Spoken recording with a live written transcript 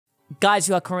Guys,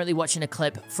 you are currently watching a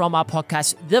clip from our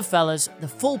podcast, The Fellas. The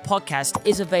full podcast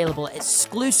is available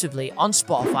exclusively on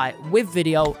Spotify with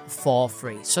video for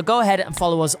free. So go ahead and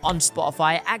follow us on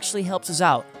Spotify. It actually helps us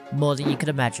out more than you could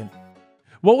imagine.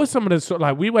 What was some of the sort of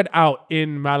like, we went out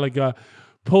in Malaga,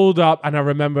 pulled up, and I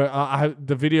remember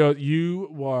the video, you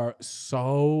were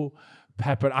so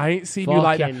peppered. I ain't seen you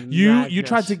like that. You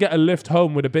tried to get a lift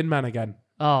home with a bin man again.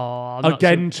 Oh,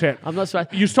 Chip. I'm not sorry.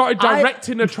 You started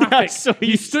directing the traffic.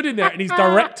 He stood in there and he's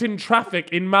directing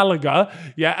traffic in Malaga,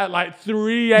 at like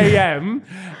 3 a.m.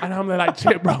 And I'm like,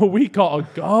 Chip, bro, we gotta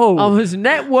go. I was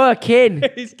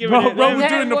networking. He's giving bro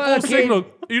was doing the full signal.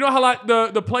 You know how like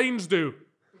the planes do?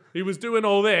 He was doing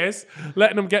all this,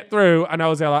 letting them get through, and I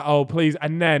was there like, oh, please.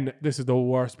 And then, this is the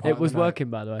worst part It was working,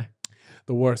 by the way.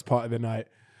 The worst part of the night.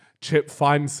 Chip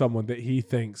finds someone that he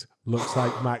thinks looks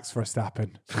like Max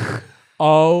Verstappen.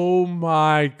 Oh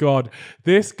my God.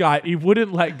 This guy, he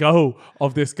wouldn't let go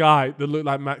of this guy that looked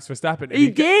like Max Verstappen. And he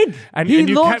did. And he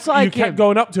you looks like him. You kept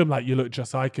going up to him like, you look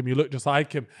just like him. You look just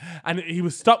like him. And he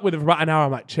was stuck with him for about an hour.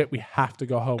 I'm like, Chip, we have to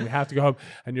go home. We have to go home.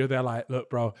 And you're there like,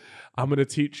 look, bro, I'm going to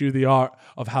teach you the art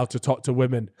of how to talk to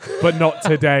women, but not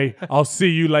today. I'll see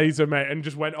you later, mate. And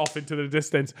just went off into the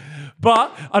distance.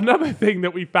 But another thing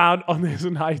that we found on this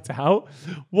night out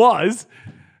was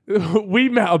we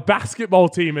met a basketball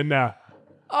team in there.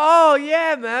 Oh,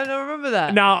 yeah, man. I remember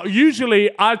that. Now,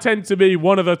 usually I tend to be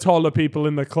one of the taller people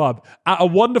in the club. At a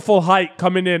wonderful height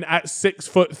coming in at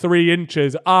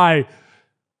 6'3"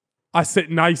 I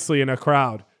sit nicely in a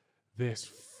crowd.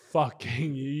 This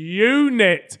fucking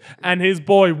unit and his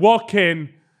boy walk in.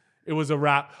 It was a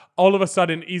wrap. All of a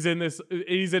sudden, he's in his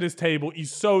table.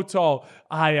 He's so tall.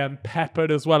 I am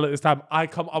peppered as well at this time. I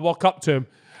walk up to him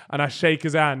and I shake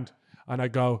his hand. And I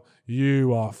go,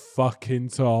 you are fucking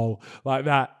tall. Like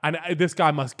that. And this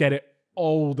guy must get it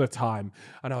all the time.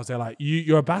 And I was there like,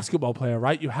 you're a basketball player,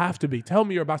 right? You have to be. Tell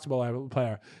me you're a basketball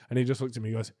player. And he just looked at me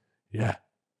and goes, yeah.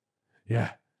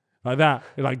 Like that.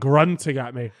 He's like grunting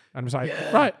at me. And I was like,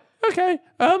 right, okay.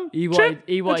 He wanted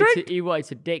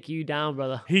to dick you down,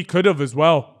 brother. He could have as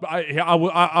well. But I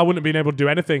wouldn't have been able to do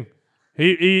anything.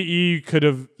 He could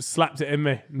have slapped it in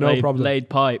me. No problem. Laid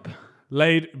pipe.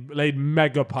 Laid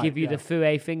mega pipe. Give you the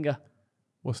fouet finger.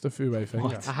 What's the fouet finger?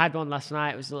 What? I had one last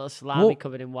night. It was a little salami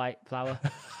covered in white flour.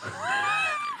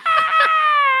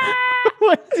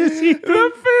 What does he think? The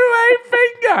fouet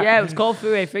finger? Yeah, it was called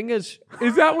fouet fingers.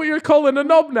 Is that what you're calling a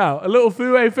knob now? A little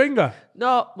fouet finger?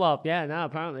 No, well, yeah, no,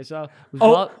 apparently so.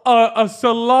 A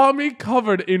salami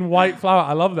covered in white flour.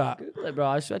 I love that. Bro,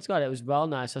 I swear to God, it was well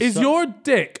nice. Is your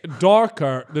dick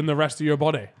darker than the rest of your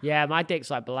body? Yeah, my dick's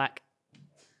like black.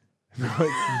 No, it's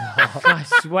not. I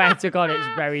swear to God, it's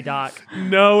very dark.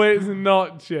 No, it's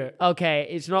not, shit. Okay,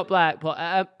 it's not black,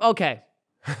 but okay.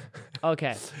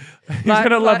 Okay. He's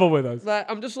going to level with us.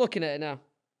 I'm just looking at it now.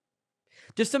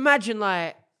 Just imagine,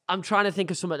 I'm trying to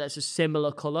think of something that's a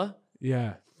similar color.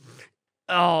 Yeah.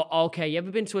 Oh, okay. You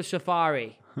ever been to a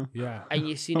safari? Yeah. And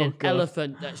you've seen an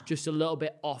elephant that's just a little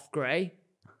bit off grey?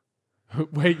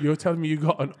 Wait, you're telling me you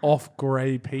got an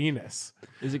off-grey penis?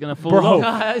 Is it going to fall off?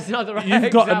 No, that's not the right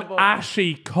You've got example. an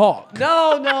ashy cock.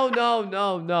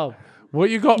 No. What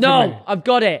you got for me? No, I've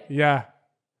got it. Yeah.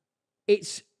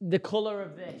 It's the colour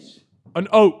of this. An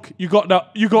oak. You got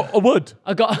a wood.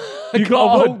 I got a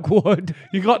oak wood.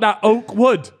 You got that oak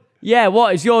wood. Yeah,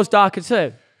 what? Is yours darker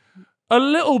too? A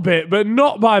little bit, but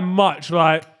not by much.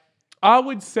 Like, I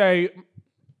would say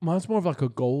mine's more of like a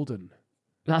golden.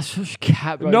 That's such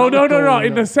cat, bro. No.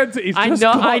 In the sense that it's just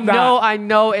I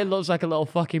know it looks like a little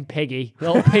fucking piggy.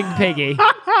 Little pink piggy.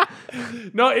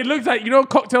 No, it looks like,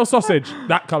 cocktail sausage.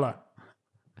 That colour.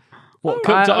 What,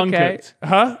 cooked or uncooked?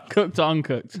 Huh? Cooked or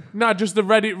uncooked? No, just the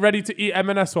ready to eat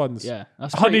M&S ones. Yeah.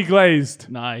 That's honey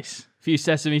glazed. Nice. A few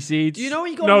sesame seeds. Do you know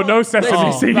when you go on No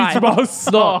sesame seeds, right.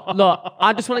 boss. Look,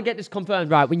 I just want to get this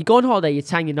confirmed. Right, when you go on holiday, you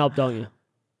tang your knob, don't you?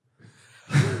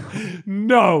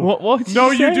 No. What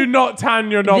No, you do not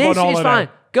tan your knob on holiday. This is fine.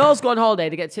 Girls go on holiday,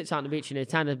 they get tits out on the beach and they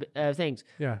tan things.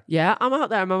 Yeah. Yeah, I'm out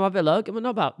there, I'm on my villa, get my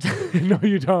knob out. No,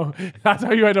 you don't. That's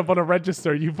how you end up on a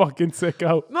register, you fucking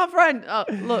sicko. My friend,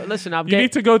 look, listen, You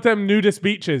need to go to them nudist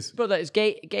beaches. Brother, it's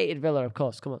gated villa, of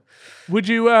course, come on. Would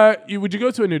you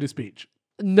go to a nudist beach?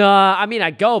 No, I mean,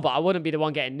 I'd go, but I wouldn't be the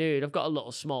one getting nude. I've got a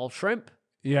little small shrimp.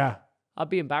 Yeah. I'd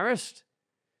be embarrassed.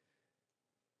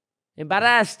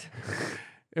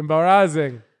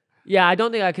 Embarrassing. Yeah, I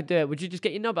don't think I could do it. Would you just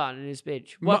get your knob out in his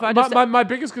beach? My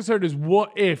biggest concern is,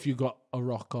 what if you got a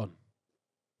rock on?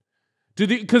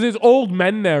 Because it's old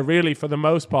men there, really, for the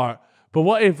most part. But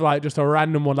what if, just a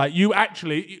random one?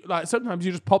 Sometimes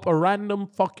you just pop a random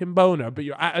fucking boner, but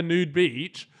you're at a nude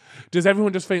beach. does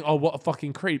everyone just think, oh, what a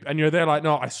fucking creep? And you're there like,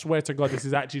 no, I swear to God, this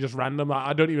is actually just random. Like,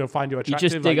 I don't even find you You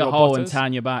attractive. just dig like, a your hole and butters.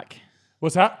 tan your back.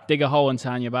 What's that? Dig a hole and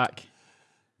tan your back.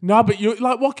 No, but you're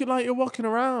like you're walking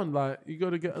around. Like, you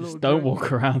got to get a little. Just don't drink.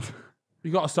 walk around.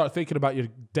 You got to start thinking about your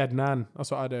dead nan.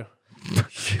 That's what I do.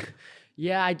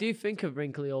 Yeah, I do think of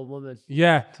wrinkly old woman.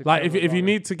 Yeah, like kill if the you bother.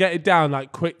 need to get it down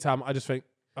like quick time, I just think,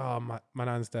 oh, my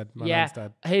nan's dead. My nan's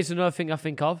dead. Here's another thing I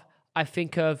think of. I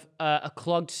think of a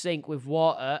clogged sink with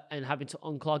water and having to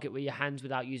unclog it with your hands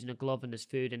without using a glove, and there's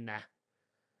food in there.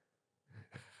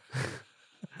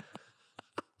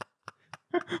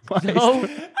 No.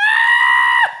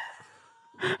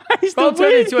 He's Don't turn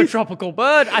weird. into a tropical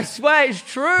bird. I swear it's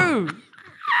true.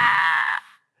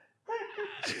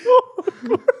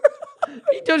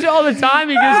 He does it all the time.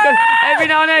 He just goes, every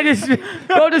now and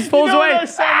then, just falls away. It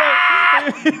was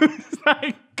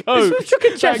that goat. This was Chuck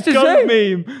and Chester's, that goat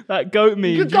eh? meme. That goat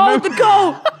meme. The Do you remember-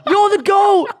 goat. You're the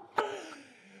goat.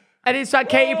 And it's that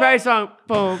Katy Perry song.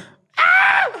 Boom.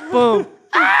 Boom.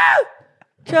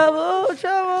 Trouble.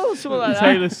 Something like that.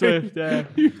 Taylor Swift, yeah.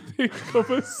 You think of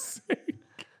a sink?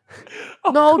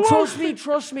 No, trust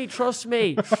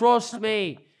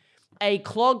me. A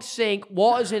clogged sink,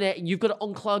 water's in it, and you've got to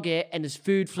unclog it, and there's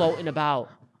food floating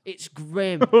about. It's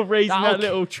grim. Raising That'll that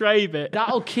little tray bit.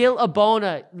 That'll kill a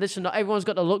boner. Listen, not everyone's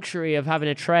got the luxury of having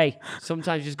a tray.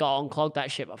 Sometimes you just got to unclog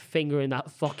that shit by fingering that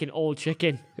fucking old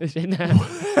chicken that's in there.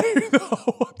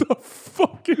 What the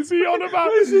fuck is he on about?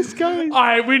 Where's this going? All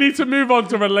right, we need to move on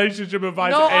to relationship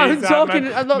advice. No, I'm ASAP, talking.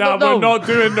 man. No, we're not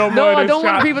doing no more. No, of I this don't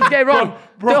want chat. people to get it wrong.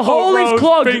 Bro, The hole is roast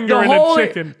clogged. fingering a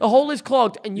chicken. The hole is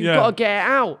clogged, and you've Yeah. got to get it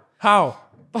out How?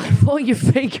 by putting your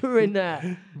finger in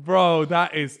there. Bro,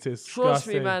 that is disgusting. Trust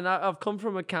me, man. I've come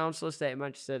from a council estate in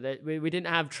Manchester that we didn't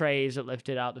have trays that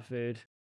lifted out the food.